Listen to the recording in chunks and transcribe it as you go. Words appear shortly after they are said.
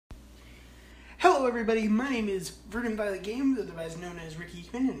Hello everybody, my name is Verdant Violet Games, otherwise known as Rick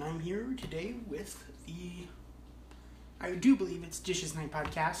Eekman, and I'm here today with I do believe it's Dishes Night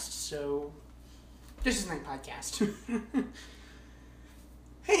Podcast, so... Dishes Night Podcast.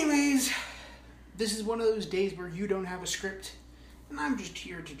 Anyways, this is one of those days where you don't have a script, and I'm just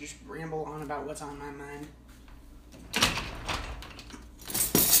here to just ramble on about what's on my mind.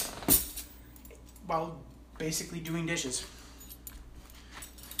 While basically doing dishes.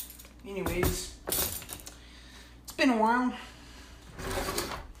 Anyways, it's been a while.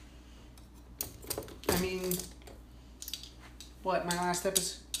 I mean, my last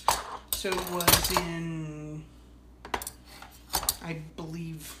episode was in, I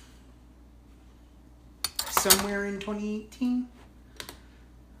believe, somewhere in 2018.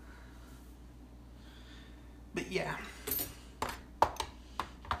 But yeah.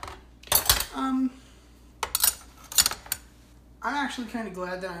 I'm actually kind of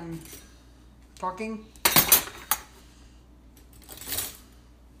glad that I'm talking.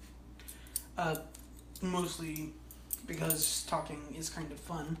 Mostly because talking is kind of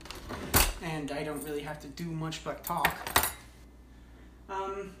fun, and I don't really have to do much but talk.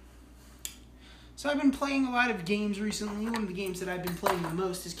 So I've been playing a lot of games recently. One of the games that I've been playing the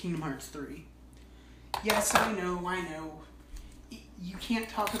most is Kingdom Hearts 3. Yes, I know. You can't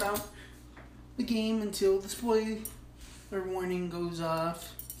talk about the game until the spoiler warning goes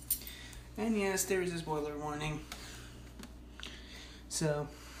off. And yes, there is a spoiler warning. So,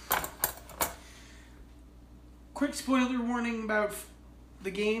 quick spoiler warning about the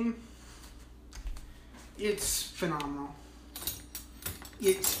game. It's phenomenal.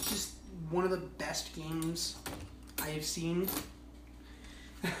 It's just one of the best games I have seen.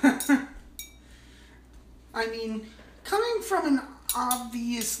 I mean, coming from an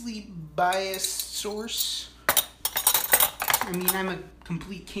obviously biased source, I mean, I'm a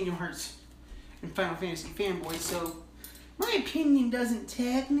complete Kingdom Hearts and Final Fantasy fanboy, so my opinion doesn't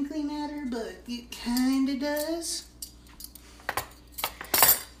technically matter, but it kinda does.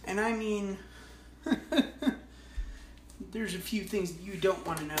 And I mean, there's a few things that you don't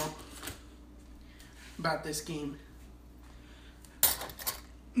want to know about this game.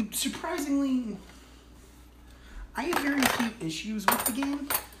 Surprisingly, I have very few issues with the game.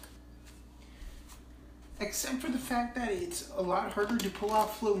 Except for the fact that it's a lot harder to pull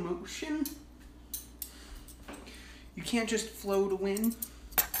off flow motion. You can't just flow to win.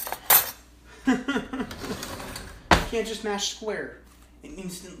 You can't just mash square and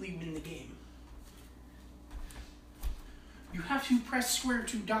instantly win the game. You have to press square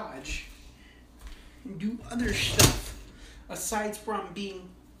to dodge and do other stuff aside from being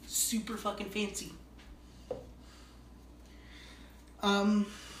super fucking fancy.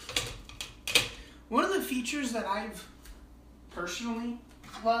 One of the features that I've personally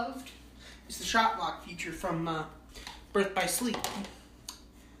loved is the shot lock feature from Birth by Sleep.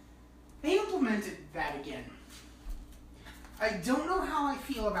 They implemented that again. I don't know how I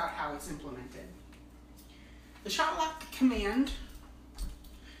feel about how it's implemented. The shot lock command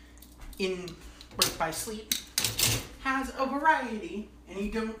in Birth by Sleep has a variety, and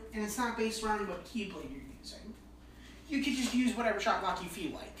it's not based around what keyblade you're using. You could just use whatever shot lock you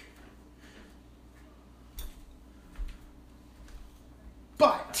feel like.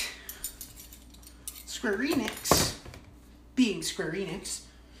 But Square Enix, being Square Enix,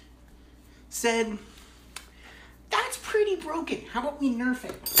 said, that's pretty broken. How about we nerf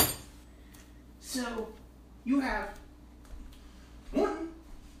it? So you have one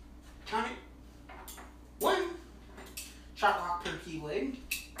shot lock per keyblade.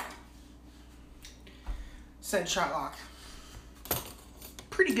 Said shot lock.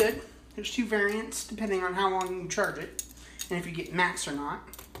 Pretty good. There's two variants depending on how long you charge it. And if you get max or not.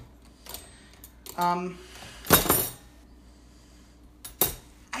 I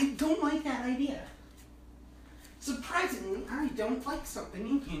don't like that idea. Surprisingly, I don't like something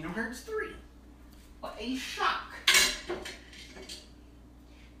in Kingdom Hearts 3. What a shock.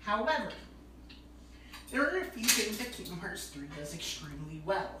 However, there are a few things that Kingdom Hearts 3 does extremely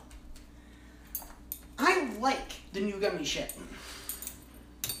well. I like the new gummy ship.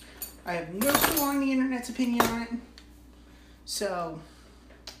 I have no clue on the internet's opinion on it. So,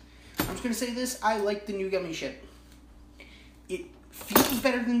 I'm just going to say this. I like the new gummy ship. It feels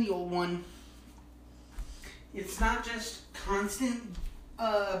better than the old one. It's not just constant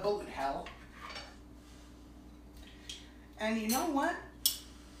bullet hell. And you know what?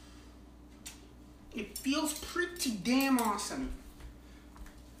 It feels pretty damn awesome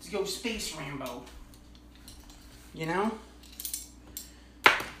to go Space Rambo. You know?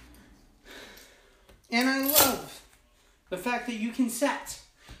 And I love the fact that you can set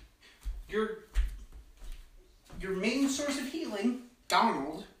your your main source of healing,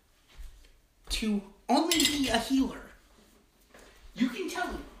 Donald, to only be a healer. You can tell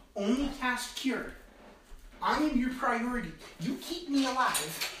him, only cast Cure. I am your priority. You keep me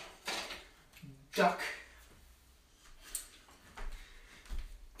alive. Duck.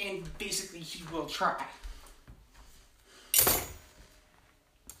 And basically he will try.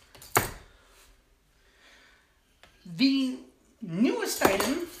 The newest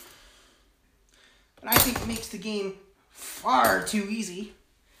item that I think makes the game far too easy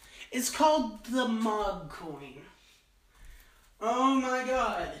is called the Mog Coin. Oh my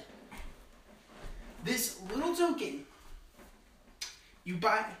god. This little token, you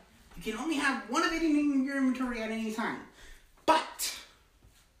can only have one of it in your inventory at any time. But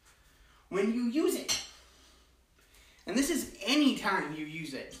when you use it, and this is any time you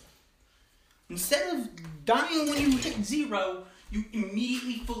use it, instead of dying when you hit 0, you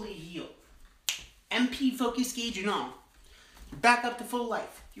immediately fully heal. MP, focus gauge, and all. You're back up to full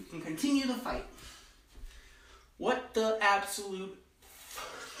life. You can continue the fight. What the absolute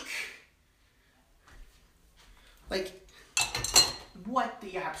fuck? Like, what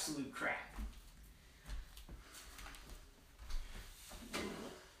the absolute crap?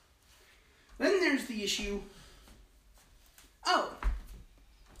 Then there's the issue. Oh.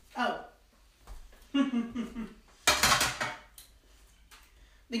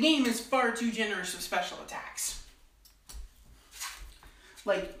 The game is far too generous with special attacks.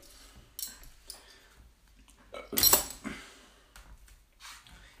 Like,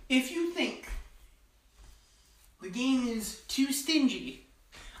 if you think the game is too stingy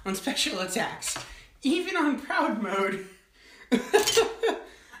on special attacks, even on Proud Mode,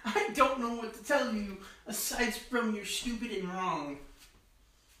 I don't know what to tell you aside from you're stupid and wrong.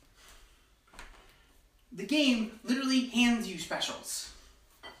 The game literally hands you specials.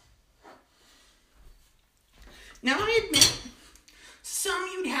 Now I admit, some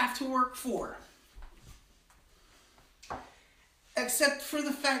you'd have to work for. Except for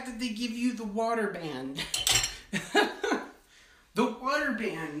the fact that they give you the water band. The water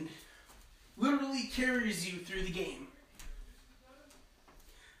band literally carries you through the game.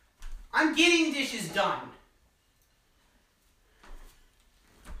 I'm getting dishes done.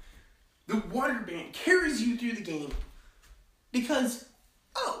 The water band carries you through the game because,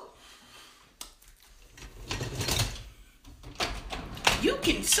 you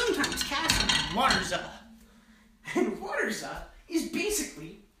can sometimes cast Waterza. And Waterza is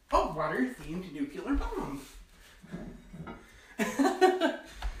basically a water-themed nuclear bomb.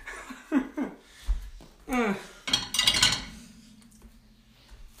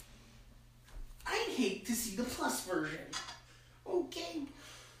 I'd hate to see the plus version. Okay.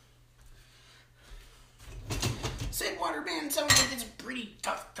 Said water band sounds like it's pretty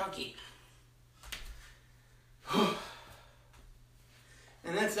tough cookie.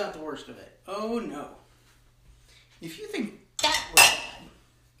 And that's not the worst of it. Oh no. If you think that was bad,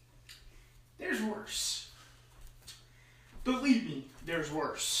 there's worse. Believe me, there's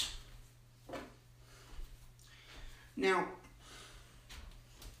worse. Now,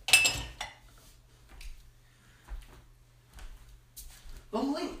 the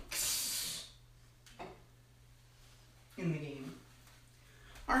links in the game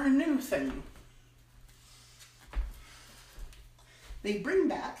are a new thing. They bring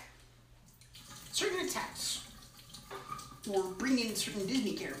back certain attacks, or bring in certain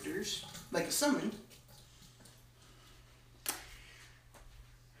Disney characters, like a summon,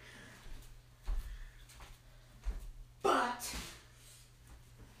 but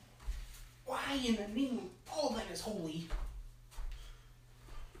why in the name of all that is holy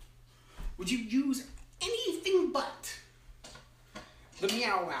would you use anything but the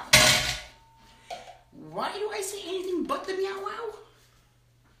Meow Wow? Why do I say anything but the Meow Wow?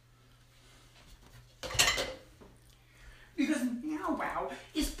 Because Meow Wow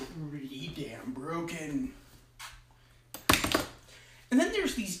is pretty damn broken. And then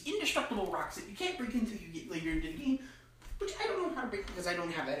there's these indestructible rocks that you can't break until you get later into the game, which I don't know how to break because I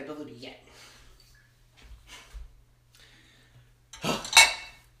don't have that ability yet. And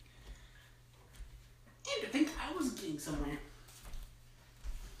to think I was getting somewhere.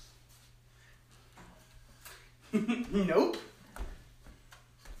 Nope.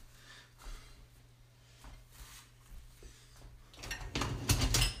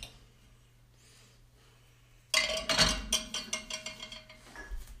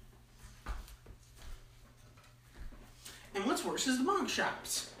 And what's worse is the monk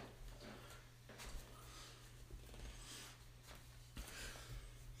shops.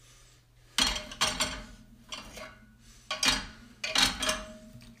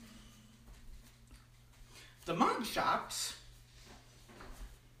 the mod shops,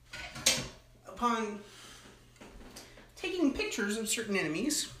 upon taking pictures of certain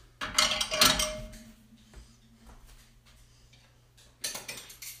enemies,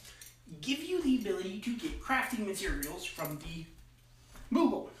 give you the ability to get crafting materials from the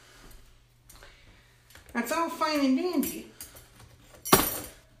Moogle. That's all fine and dandy,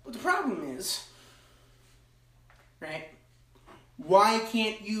 but the problem is, right, why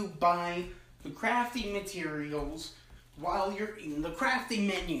can't you buy the crafting materials while you're in the crafting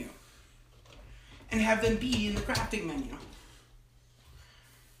menu and have them be in the crafting menu?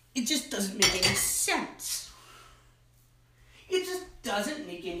 It just doesn't make any sense. It just doesn't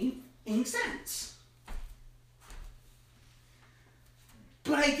make any sense.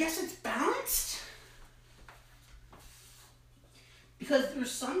 But I guess it's balanced, because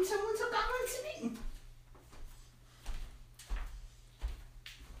there's some semblance of balance in it.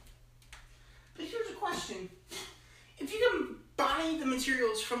 But here's a question. If you can buy the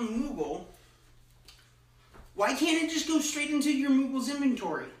materials from Moogle, why can't it just go straight into your Moogle's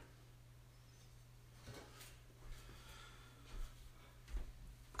inventory?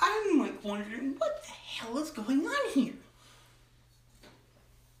 I'm like wondering what the hell is going on here.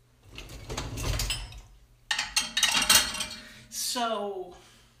 So,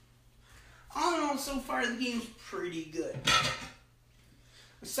 all in all, so far the game's pretty good.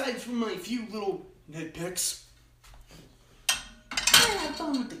 Aside from my few little nitpicks, I had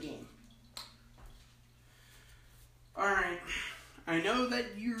fun with the game. Alright, I know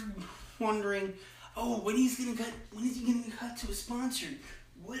that you're wondering, oh, when is he gonna cut to a sponsor?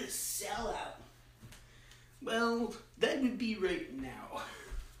 What a sellout. Well, that would be right now.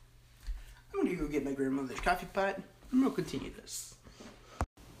 I'm gonna go get my grandmother's coffee pot, and we'll continue this.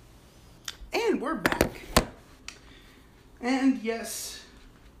 And we're back. And yes,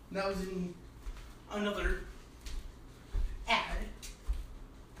 that was in another ad,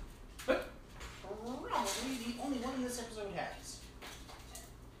 but probably the only one this episode has.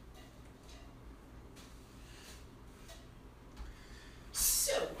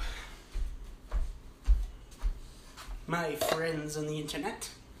 So, my friends on the internet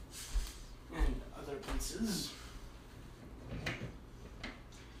and other places,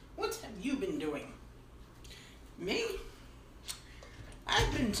 what have you been doing? Me?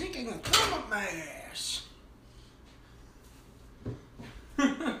 I've been taking a thumb up my ass.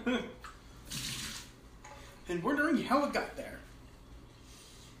 And wondering how it got there.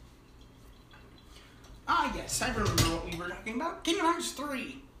 Ah, yes, I remember what we were talking about. Kingdom Hearts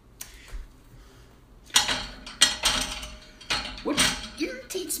 3. Which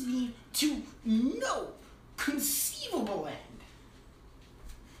irritates me to no conceivable end.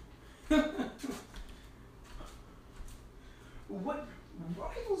 What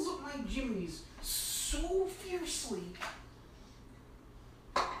rivals up my jimmies so fiercely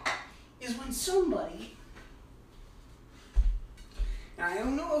is when somebody, and I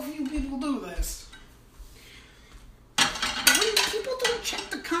don't know if you people do this, but when people don't check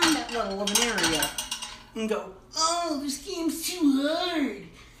the combat level of an area and go, oh, this game's too hard,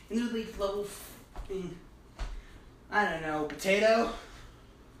 and they're like level, I don't know, potato,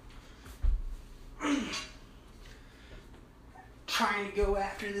 trying to go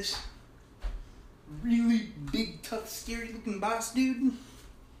after this really big, tough, scary-looking boss dude.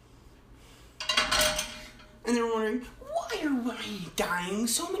 And they're wondering, why are I dying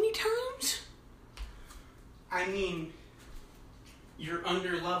so many times? I mean, you're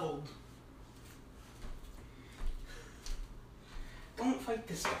under-leveled. Don't fight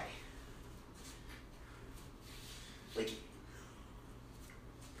this guy. Like,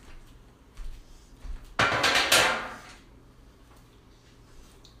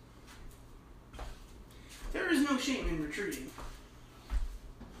 there is no shame in retreating.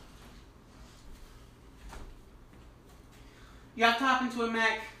 You have to hop into a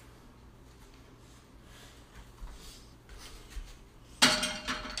mech.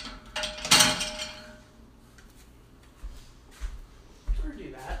 Or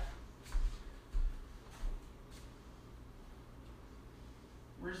do that.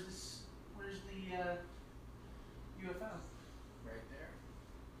 Where's the UFO? Right there.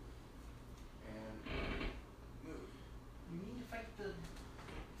 And move. You need to fight the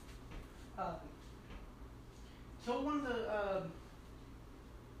kill one of the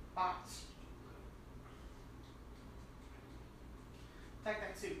bots. Attack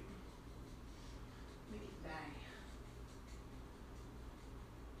that suit. Make it die.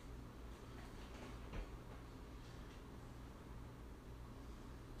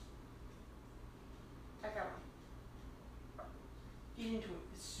 Attack that one. Get into it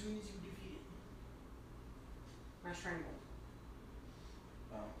as soon as you defeat it. Mash triangle.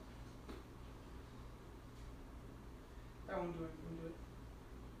 Oh. That won't do it. Won't do it.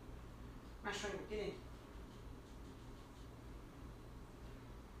 Mash triangle. Get in.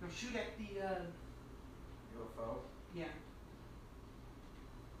 Now shoot at the, UFO? yeah.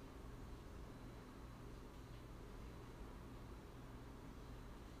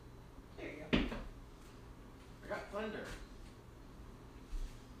 There you go. I got thunder.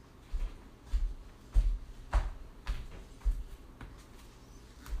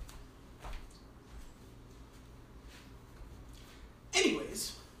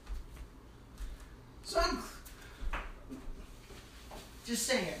 Anyways, so I'm just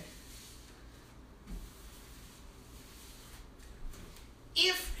saying,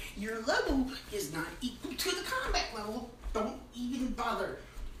 if your level is not equal to the combat level, don't even bother.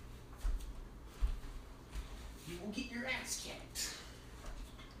 You will get your ass kicked.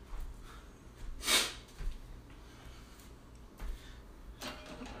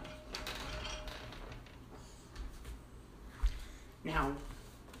 Now,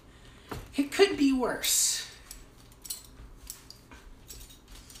 it could be worse.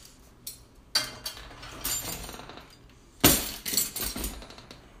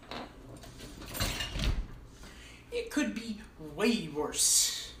 It could be way worse.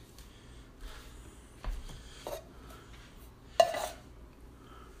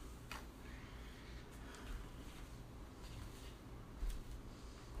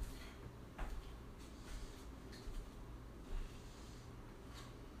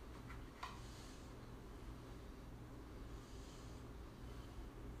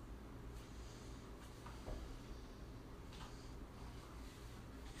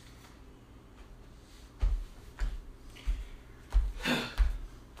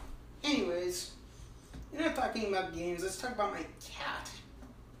 Anyways, you're not talking about games, let's talk about my cat.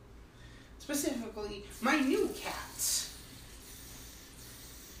 Specifically, my new cats.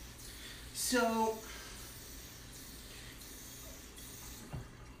 So,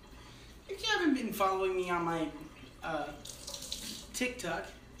 if you haven't been following me on my TikTok,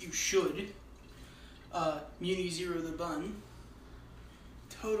 you should. Muni0 the Bun.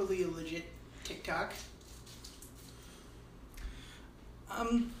 Totally a legit TikTok.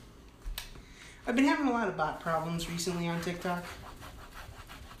 I've been having a lot of bot problems recently on TikTok.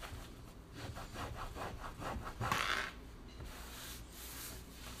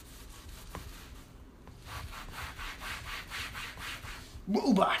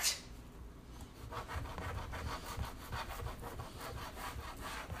 Robot!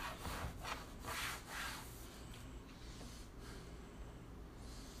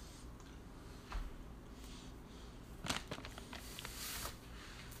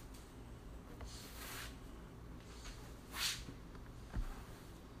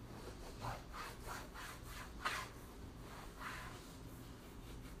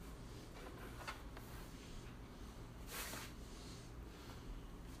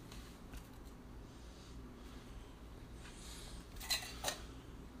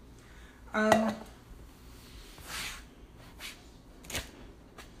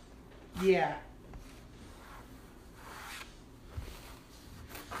 Yeah.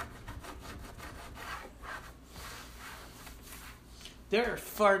 There are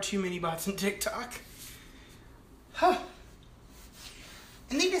far too many bots on TikTok. Huh.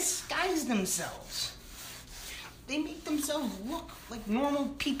 And they disguise themselves. They make themselves look like normal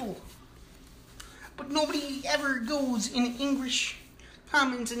people. But nobody ever goes in English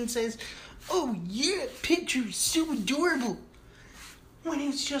comments and says, "Oh yeah, picture's so adorable," when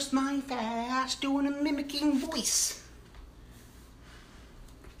it's just my fat ass doing a mimicking voice.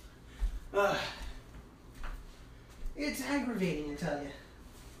 It's aggravating, I tell you.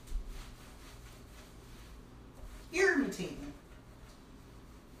 Irritating.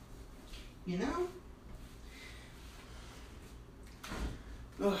 You know?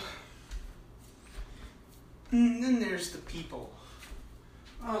 Ugh. And then there's the people.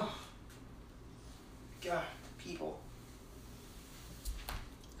 Oh. God, people.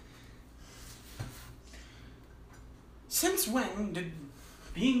 Since when did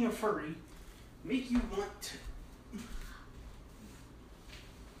being a furry make you want to...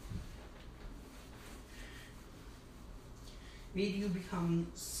 made you become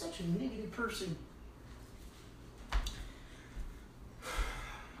such a negative person?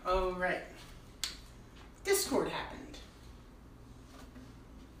 Oh, right. Discord happened.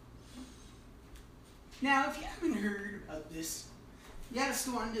 Now, if you haven't heard of this, you gotta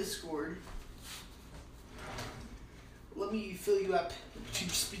go on Discord. Let me fill you up to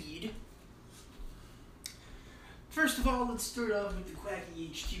speed. First of all, let's start off with the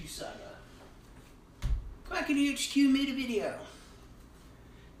Quacky H2 saga. Quackity HQ made a video.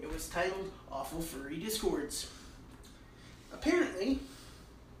 It was titled Awful Furry Discords. Apparently,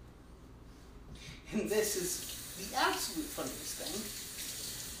 and this is the absolute funniest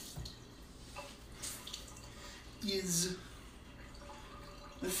thing, is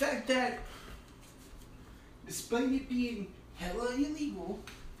the fact that despite it being hella illegal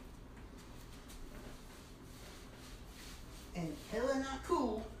and hella not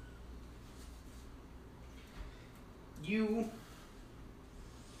cool,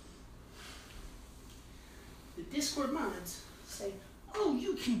 the Discord mods say, oh,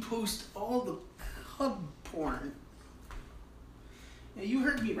 you can post all the cub porn. Now, you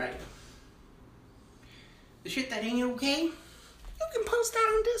heard me right. The shit that ain't okay, you can post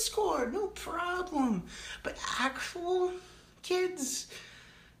that on Discord, no problem. But actual kids,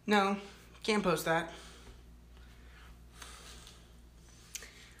 no, can't post that.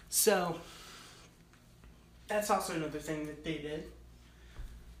 So, that's also another thing that they did.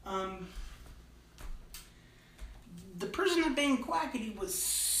 The person that banned Quackity was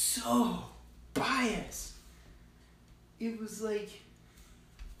so biased. It was like,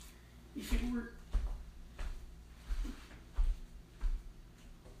 if it were...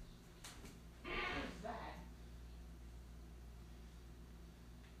 What's that?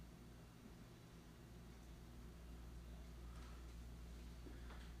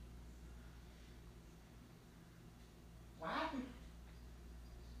 What happened?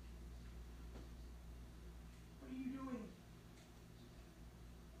 What are you doing?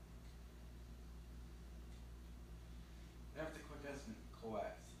 You have to click as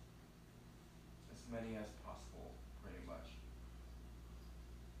collect. As many as possible, pretty much.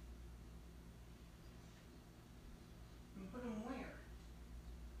 And put them where?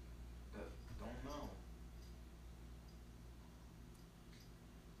 Don't know.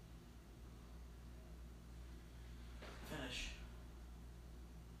 Finish.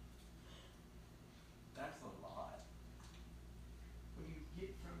 That's a lot. What do you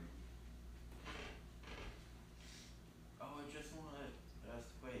get from it? Oh, I just wanted us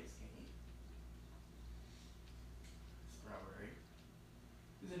to play this game. Strawberry.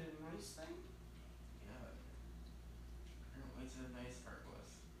 Is it a nice thing? Yeah. Apparently it's a nice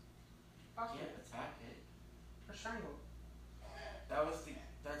heartless. Fuck Can't it. attack it. Or strangle.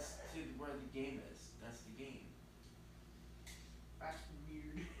 That's to where the game is. That's the game. That's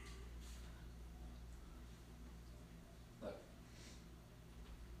weird. Look.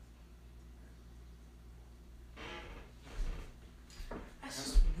 That's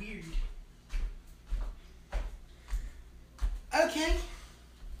just weird. Okay.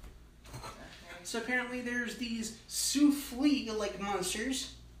 So apparently there's these souffle-like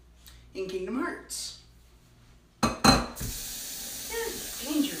monsters in Kingdom Hearts. They're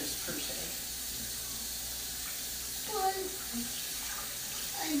dangerous per se. But,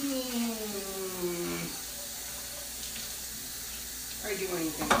 I mean... I do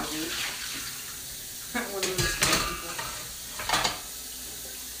anything to do. Not one of those kind of people.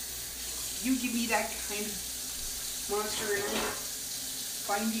 You give me that kind of monster and I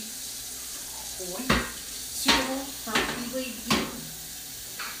find it quite suitable for a Keyblade to eat,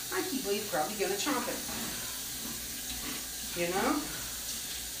 my Keyblade's probably gonna chomp it. You know?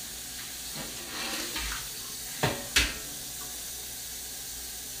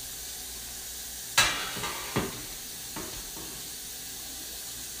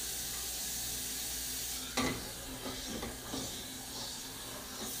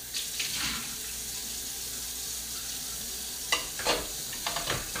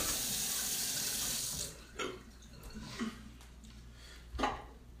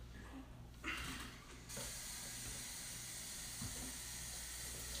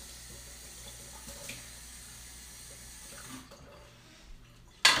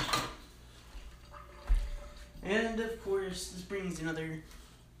 And of course, this brings another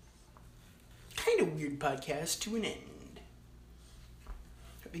kind of weird podcast to an end.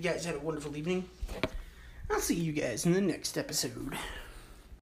 Hope you guys had a wonderful evening. I'll see you guys in the next episode.